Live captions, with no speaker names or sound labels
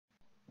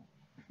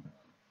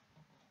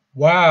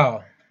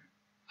Wow.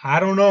 I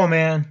don't know,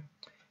 man.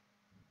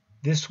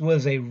 This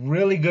was a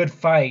really good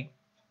fight,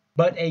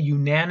 but a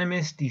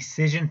unanimous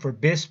decision for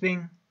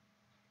Bisping.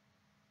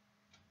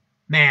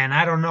 Man,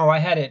 I don't know. I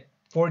had it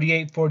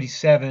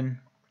 48-47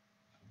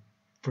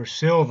 for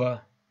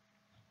Silva.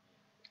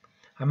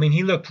 I mean,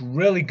 he looked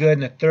really good in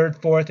the third,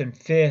 fourth, and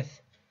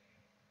fifth.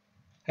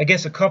 I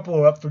guess a couple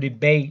are up for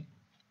debate.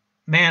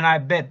 Man, I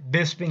bet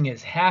Bisping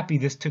is happy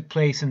this took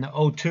place in the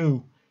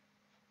 0-2.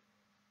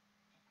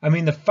 I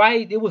mean, the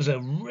fight, it was a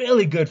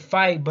really good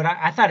fight, but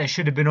I thought it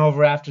should have been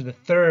over after the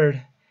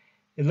third.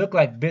 It looked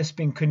like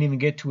Bisping couldn't even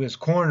get to his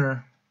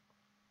corner.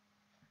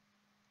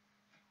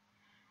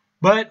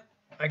 But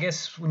I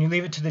guess when you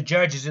leave it to the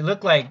judges, it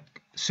looked like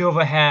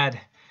Silva had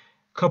a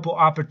couple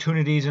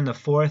opportunities in the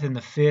fourth and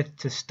the fifth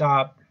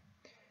to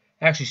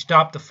actually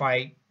stop the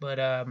fight. But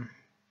I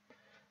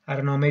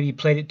don't know, maybe he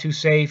played it too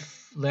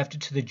safe, left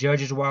it to the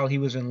judges while he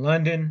was in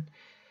London.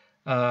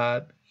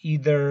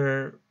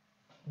 Either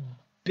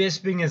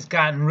Bisping has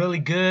gotten really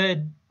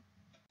good,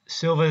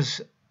 Silva's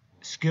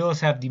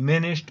skills have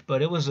diminished,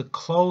 but it was a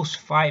close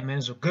fight, man. It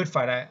was a good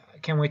fight. I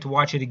can't wait to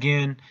watch it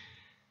again.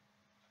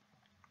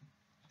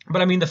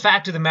 But I mean, the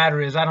fact of the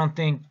matter is, I don't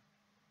think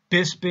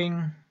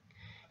Bisping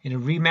in a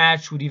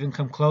rematch would even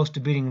come close to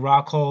beating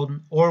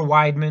Rockhold or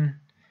Weidman.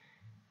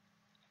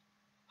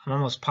 I'm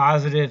almost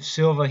positive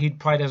Silva, he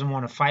probably doesn't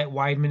want to fight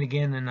Weidman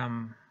again, and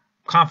I'm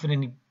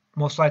confident he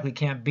most likely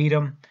can't beat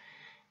him.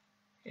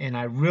 And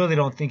I really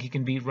don't think he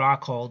can beat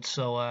Rockhold.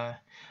 So, I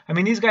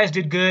mean, these guys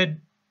did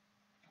good.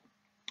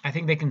 I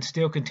think they can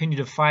still continue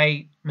to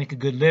fight, make a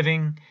good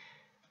living.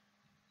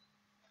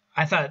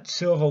 I thought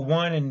Silva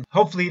won, and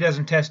hopefully he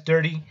doesn't test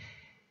dirty.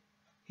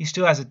 He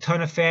still has a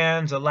ton of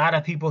fans. A lot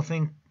of people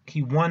think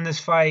he won this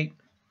fight.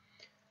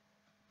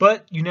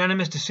 But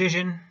unanimous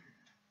decision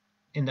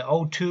in the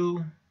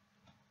 0-2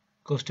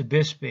 goes to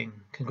Bisping.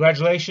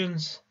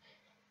 Congratulations.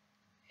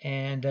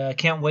 And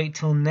can't wait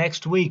till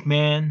next week,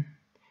 man.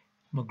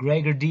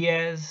 McGregor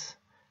Diaz,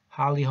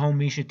 Holly Holm,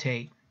 Miesha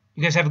Tate.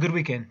 You guys have a good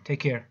weekend. Take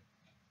care.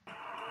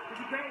 It's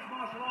the greatest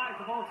martial art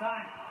of all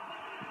time.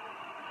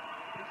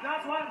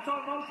 That's why I'm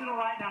so emotional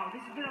right now.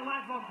 This has been a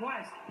lifelong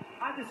quest.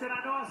 Anderson,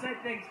 I know I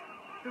said things.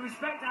 The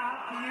respect I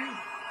have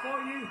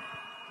for you,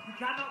 you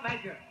cannot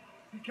measure.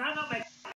 You cannot measure.